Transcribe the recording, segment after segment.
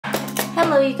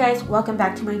Hello you guys, welcome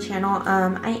back to my channel.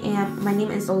 My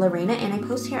name is Lorena and I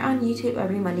post here on YouTube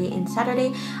every Monday and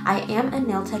Saturday. I am a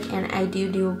nail tech and I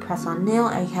do press on nail.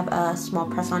 I have a small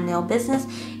press on nail business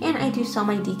and I do sell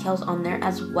my decals on there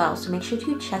as well. So make sure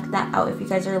to check that out if you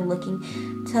guys are looking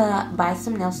to buy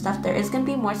some nail stuff. There is going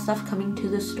to be more stuff coming to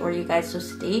the store, you guys, so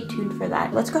stay tuned for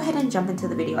that. Let's go ahead and jump into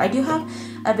the video. I do have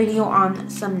a video on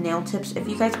some nail tips if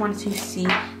you guys want to see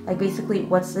like basically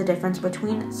what's the difference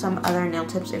between some other nail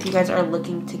tips if you guys are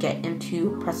looking to get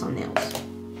into press on nails.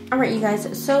 Alright you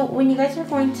guys, so when you guys are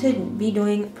going to be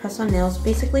doing press on nails,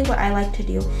 basically what I like to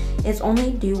do is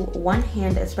only do one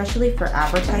hand, especially for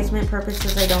advertisement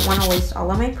purposes. I don't want to waste all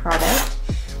of my product.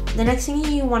 The next thing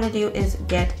you want to do is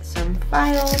get some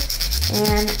files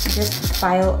and just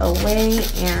file away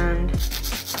and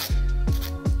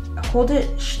hold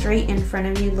it straight in front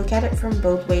of you. Look at it from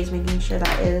both ways, making sure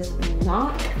that is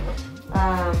not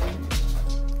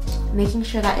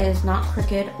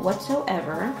crooked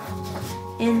whatsoever.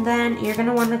 And then you're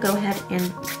gonna want to go ahead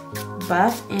and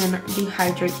buff and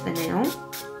dehydrate the nail.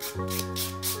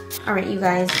 Alright you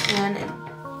guys,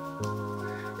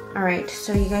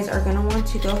 so you guys are gonna want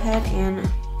to go ahead and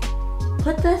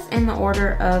put this in the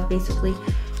order of basically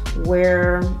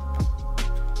where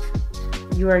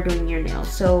you are doing your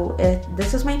nails. So if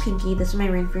this is my pinky, this is my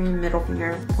ring finger, middle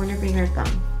finger, pointer finger,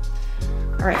 thumb.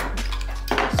 Alright,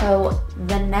 so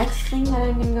the next thing that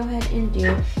I'm gonna go ahead and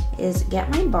do is get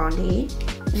my Band-Aid.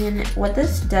 And what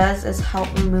this does is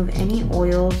help remove any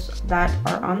oils that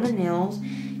are on the nails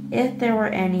if there were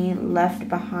any left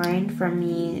behind from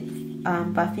me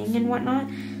buffing and whatnot.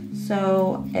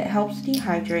 So it helps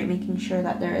dehydrate, making sure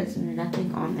that there is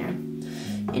nothing on there.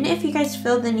 And if you guys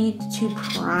feel the need to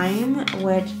prime,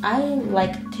 which I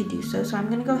like to do so I'm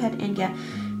going to go ahead and get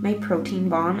my protein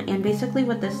balm. And basically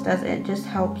what this does, it just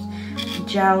helps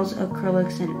gels,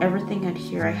 acrylics, and everything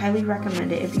adhere. I highly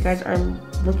recommend it if you guys are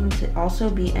looking to also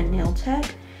be a nail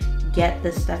tech. Get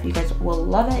this stuff, you guys will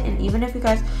love it. And even if you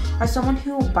guys are someone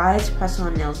who buys press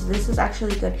on nails, this is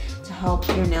actually good to help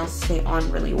your nails stay on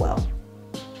really well.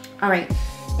 Alright,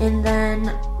 and then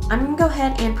I'm gonna go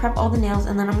ahead and prep all the nails,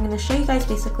 and then I'm gonna show you guys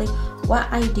basically what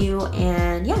I do,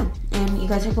 and yeah, and you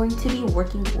guys are going to be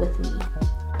working with me.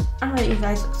 Alright you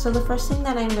guys, so the first thing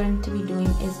that I'm going to be doing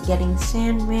is getting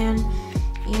Sandman,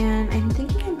 and I'm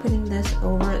thinking I'm putting this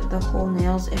over the whole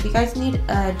nails. If you guys need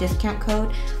a discount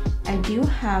code, I do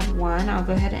have one. I'll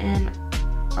go ahead and,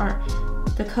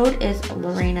 the code is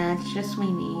Lorena, it's just my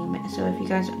name. So if you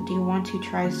guys do want to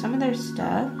try some of their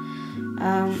stuff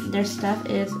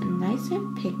is nice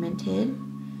and pigmented.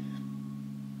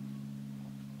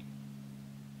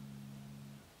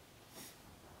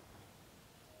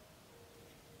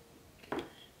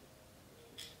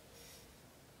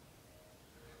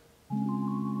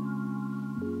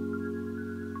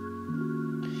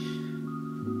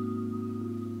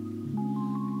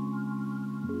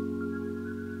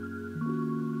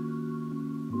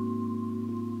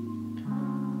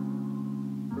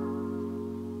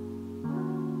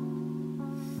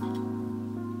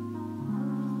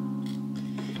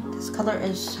 This color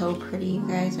is so pretty, you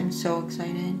guys. I'm so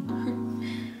excited.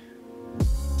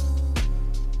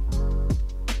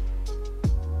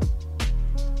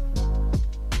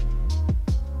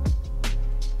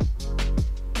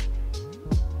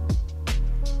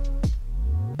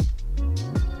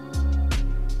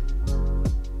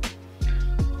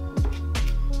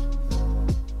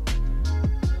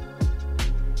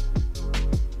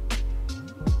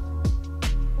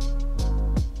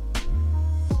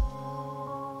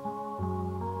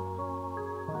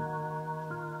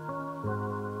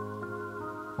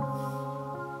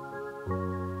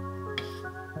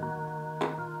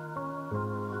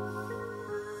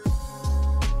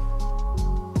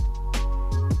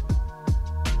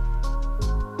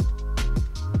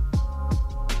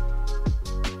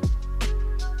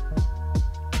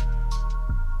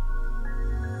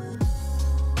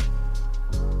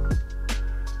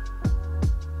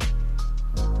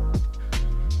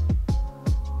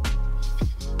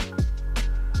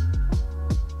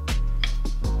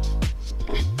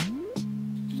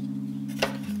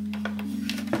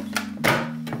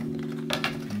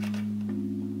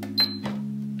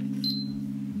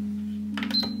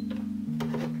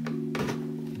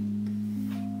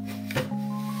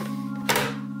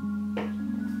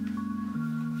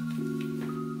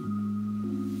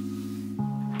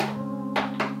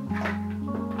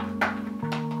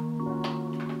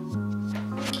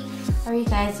 Alright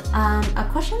guys, a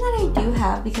question that I do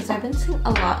have, because I've been seeing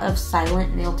a lot of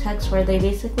silent nail techs where they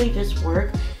basically just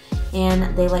work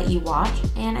and they let you watch,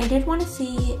 and I did want to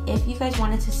see if you guys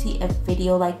wanted to see a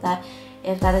video like that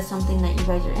if that is something that you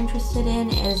guys are interested in,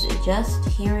 is just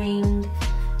hearing,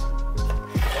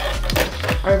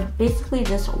 or basically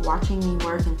just watching me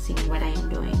work and seeing what I am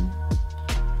doing.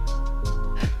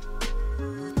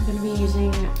 I'm going to be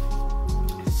using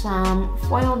some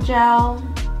foil gel.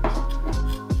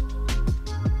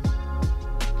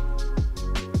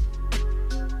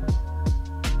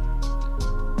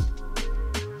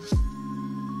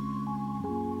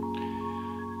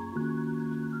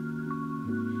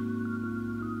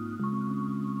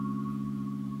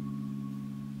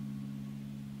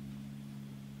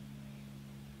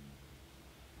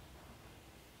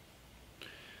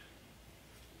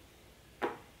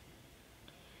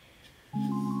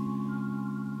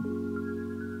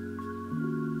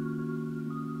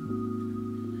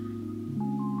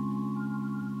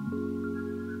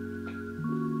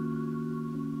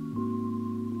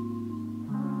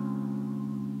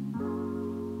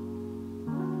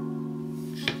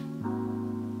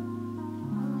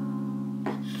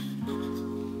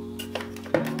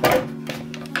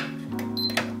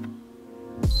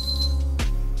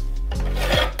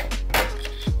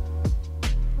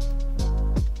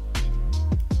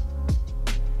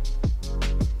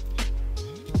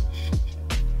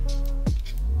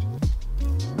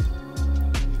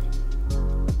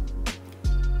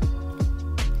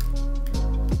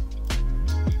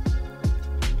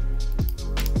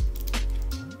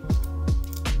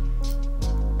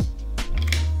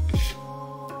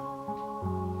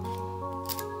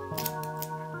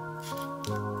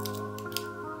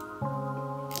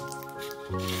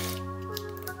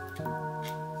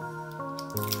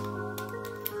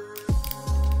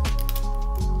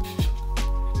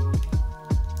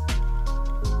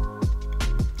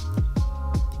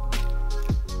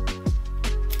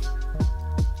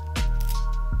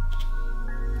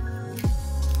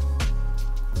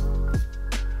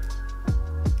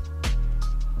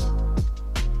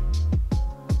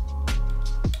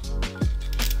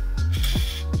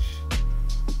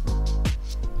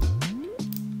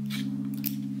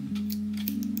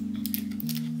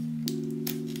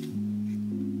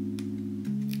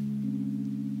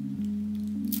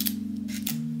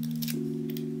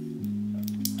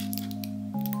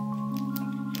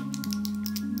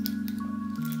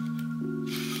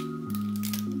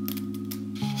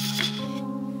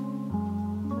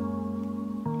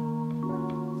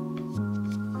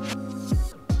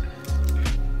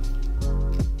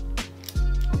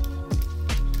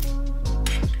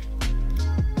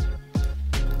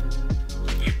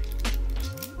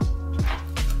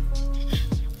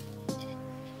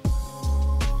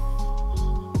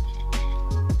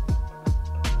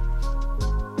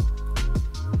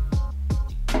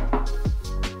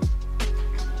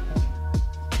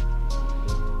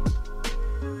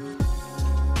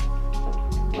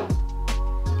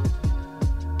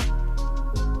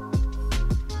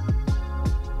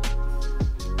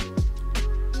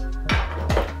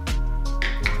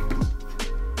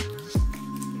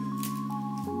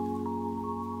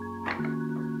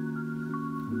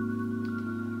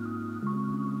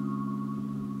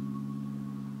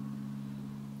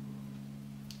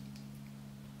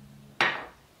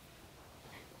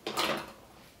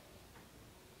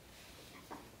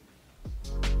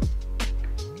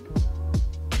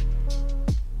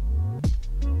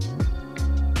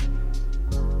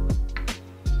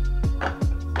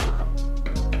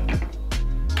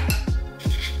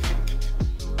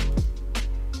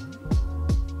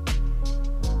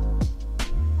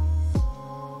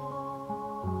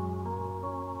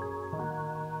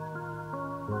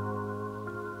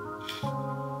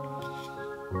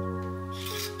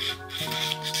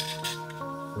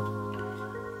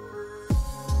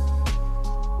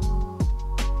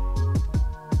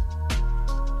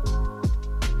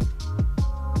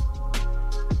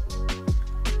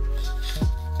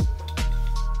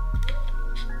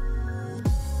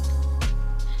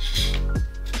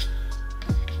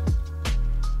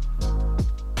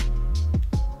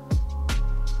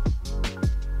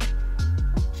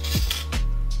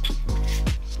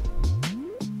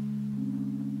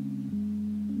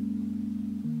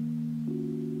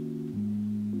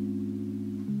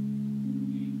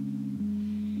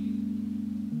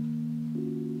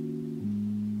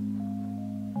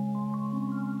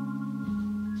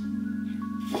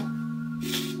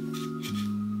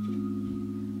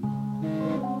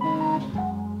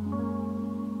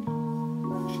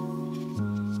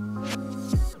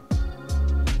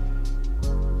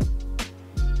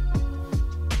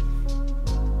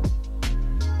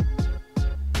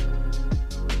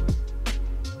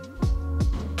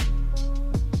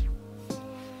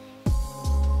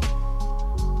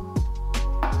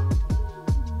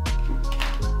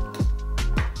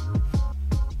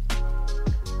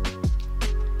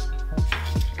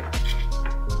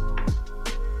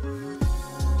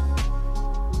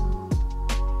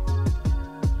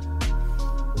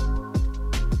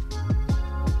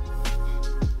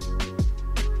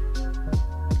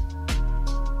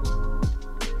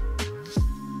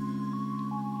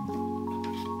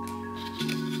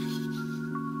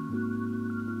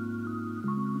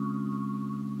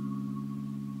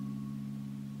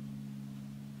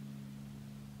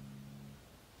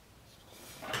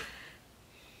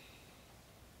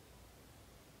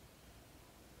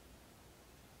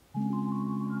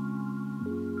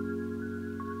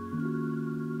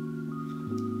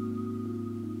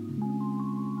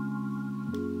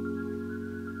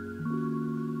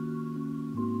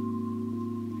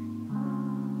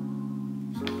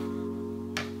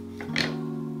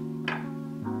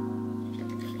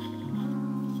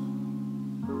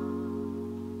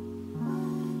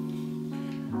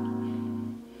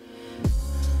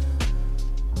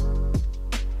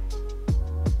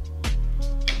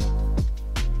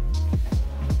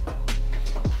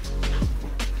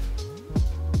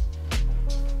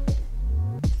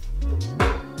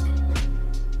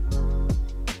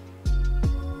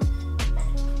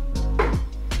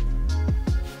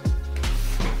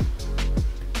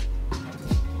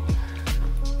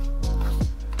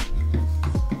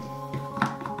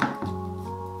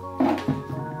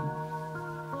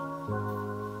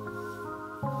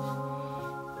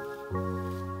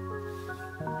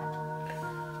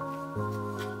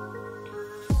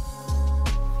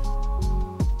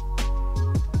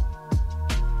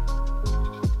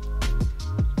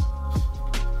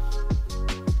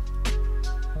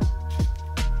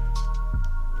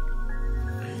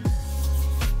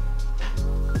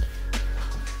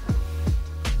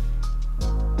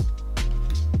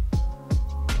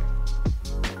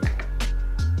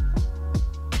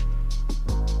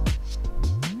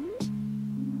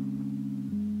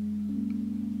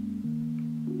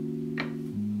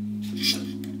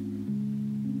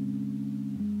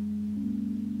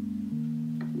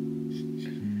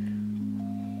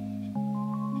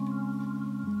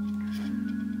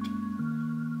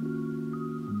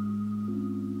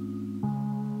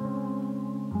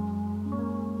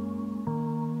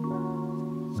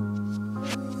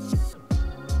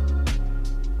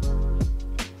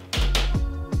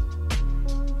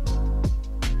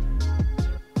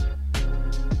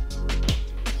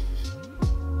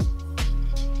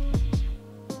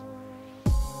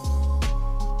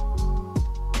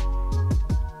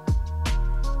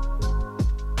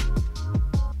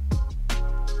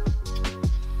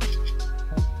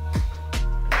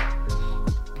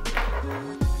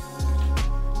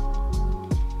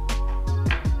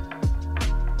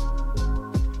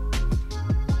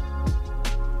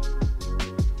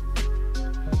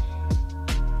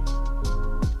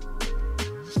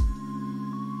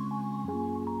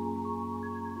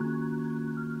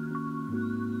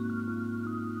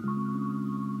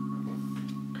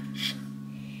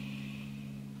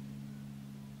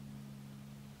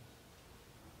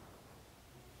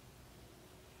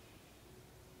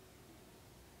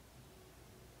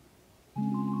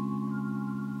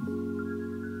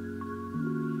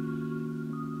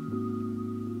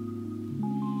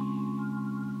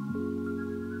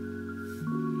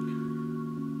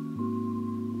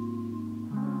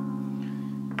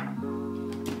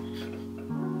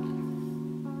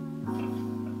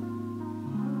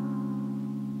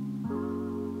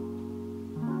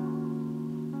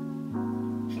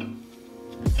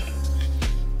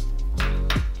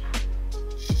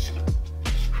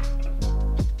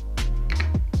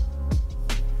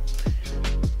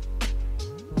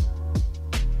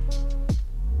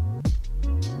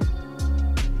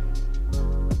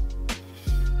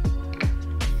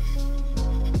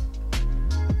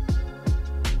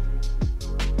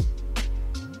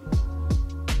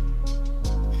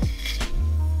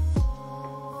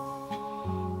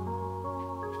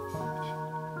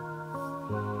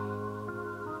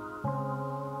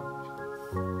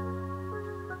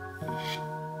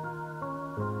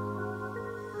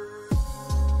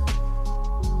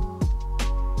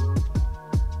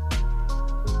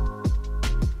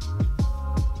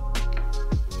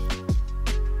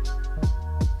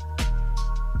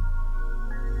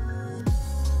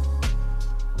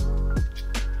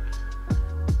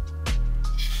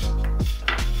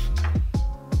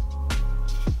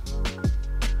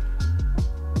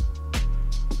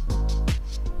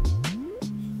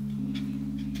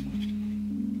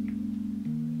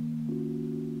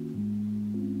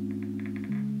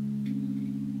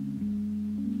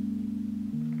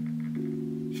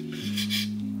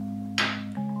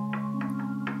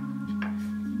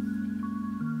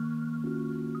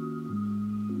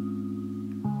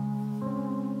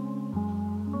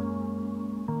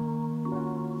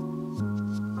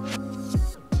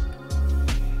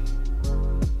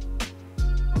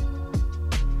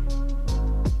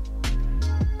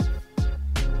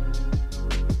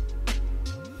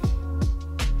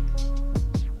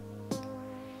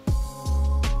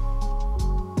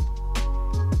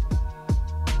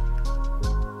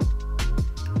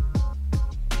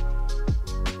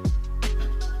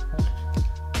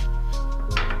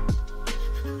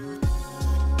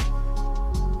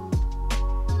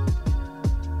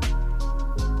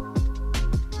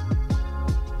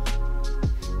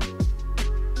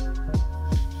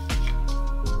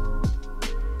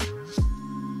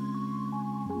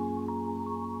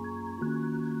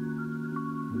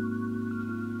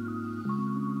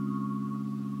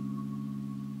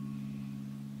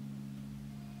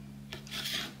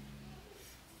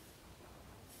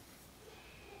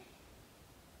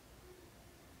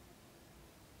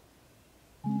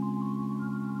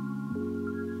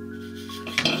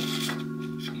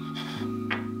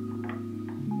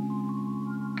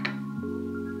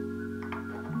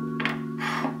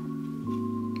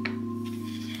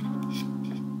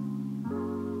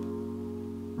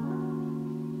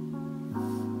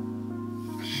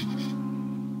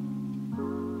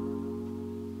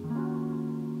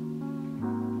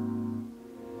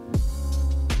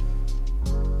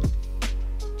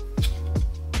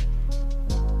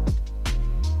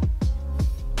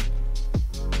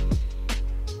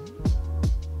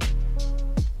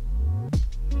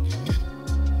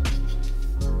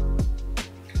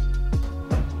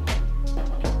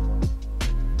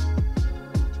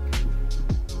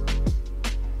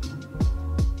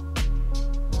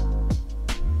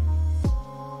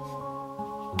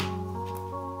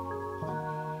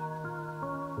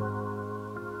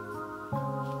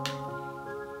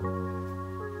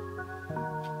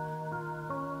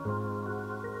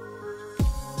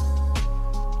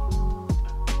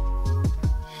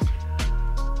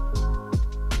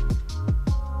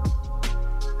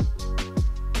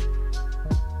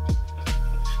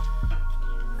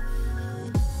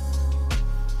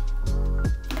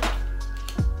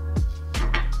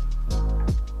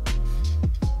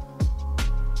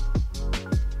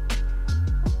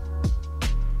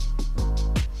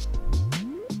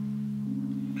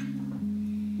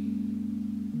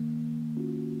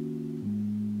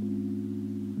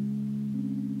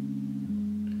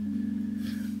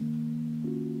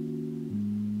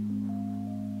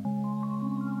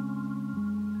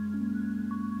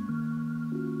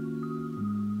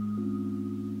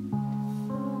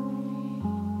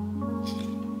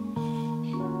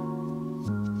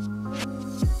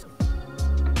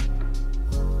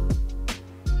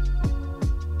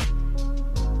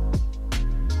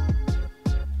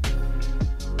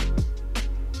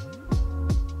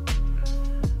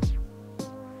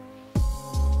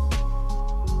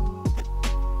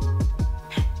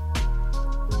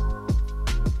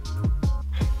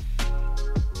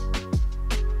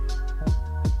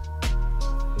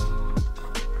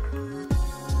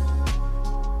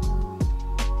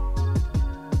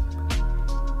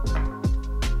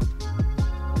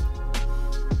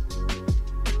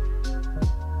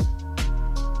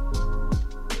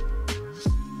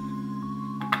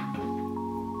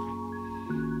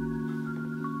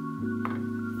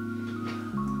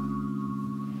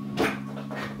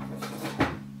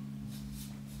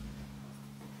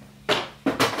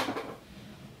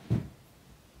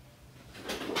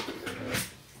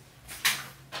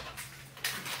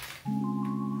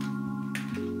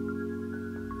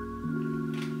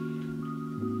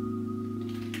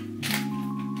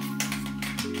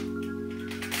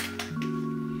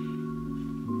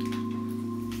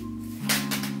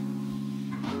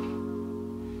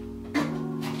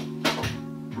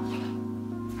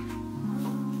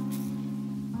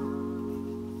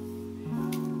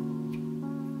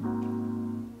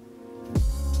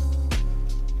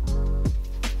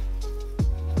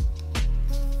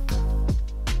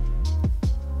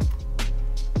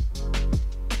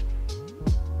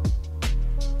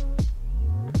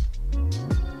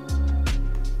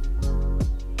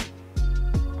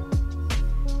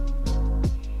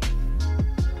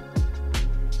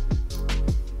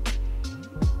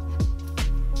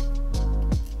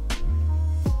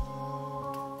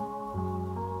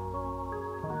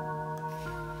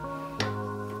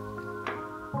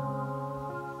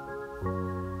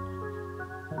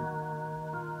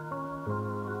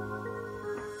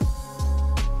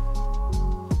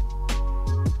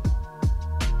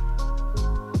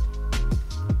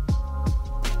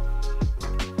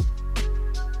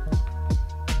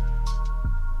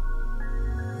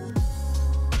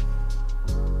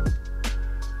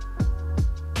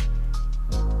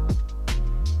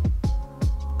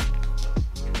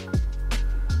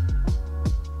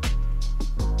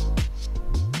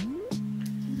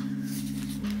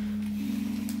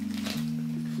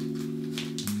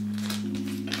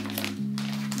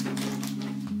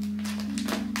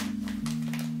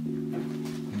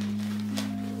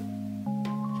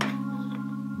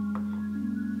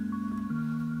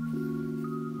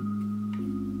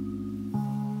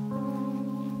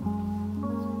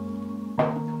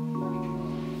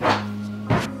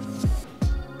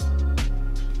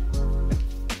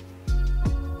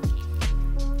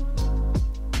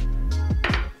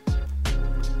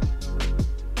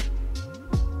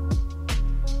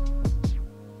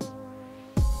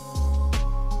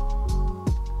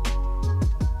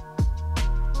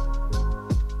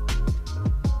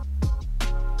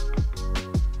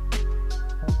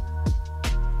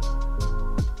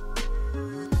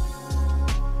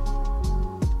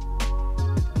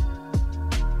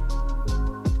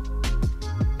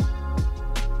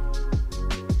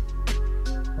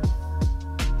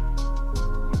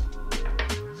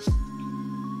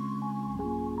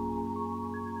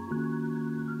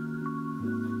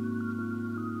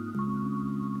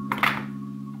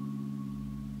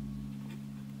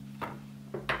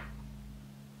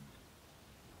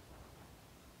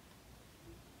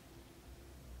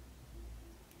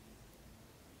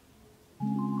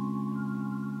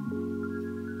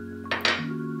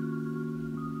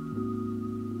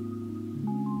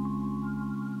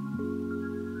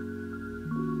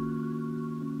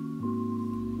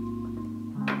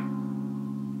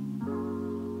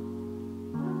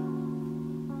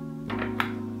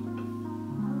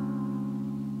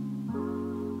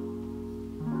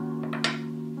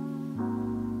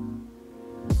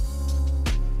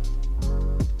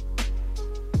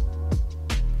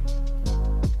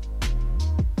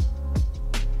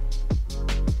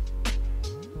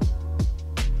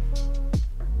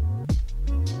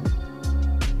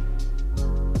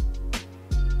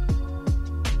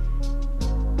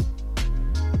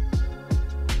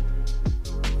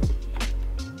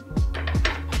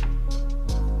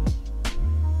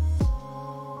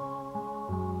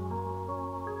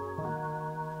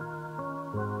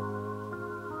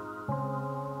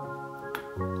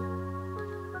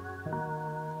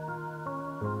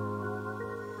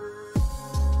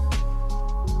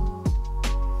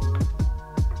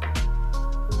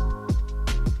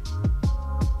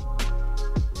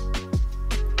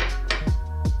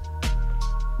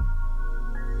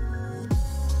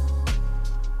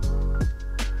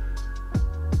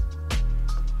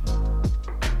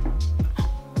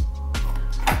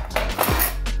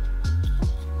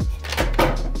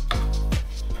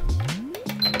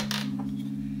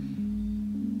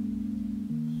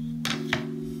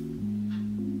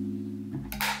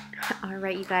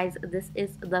 Alright, you guys, this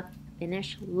is the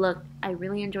finished look. I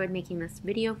really enjoyed making this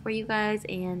video for you guys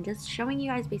and just showing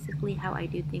you guys basically how I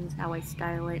do things, how I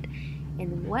style it,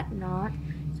 and whatnot.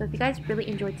 So if you guys really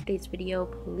enjoyed today's video,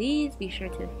 please be sure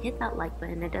to hit that like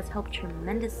button. It does help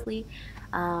tremendously.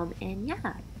 And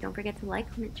yeah, don't forget to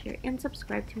like, comment, share, and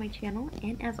subscribe to my channel.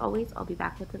 And as always, I'll be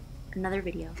back with another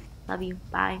video. Love you.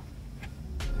 Bye.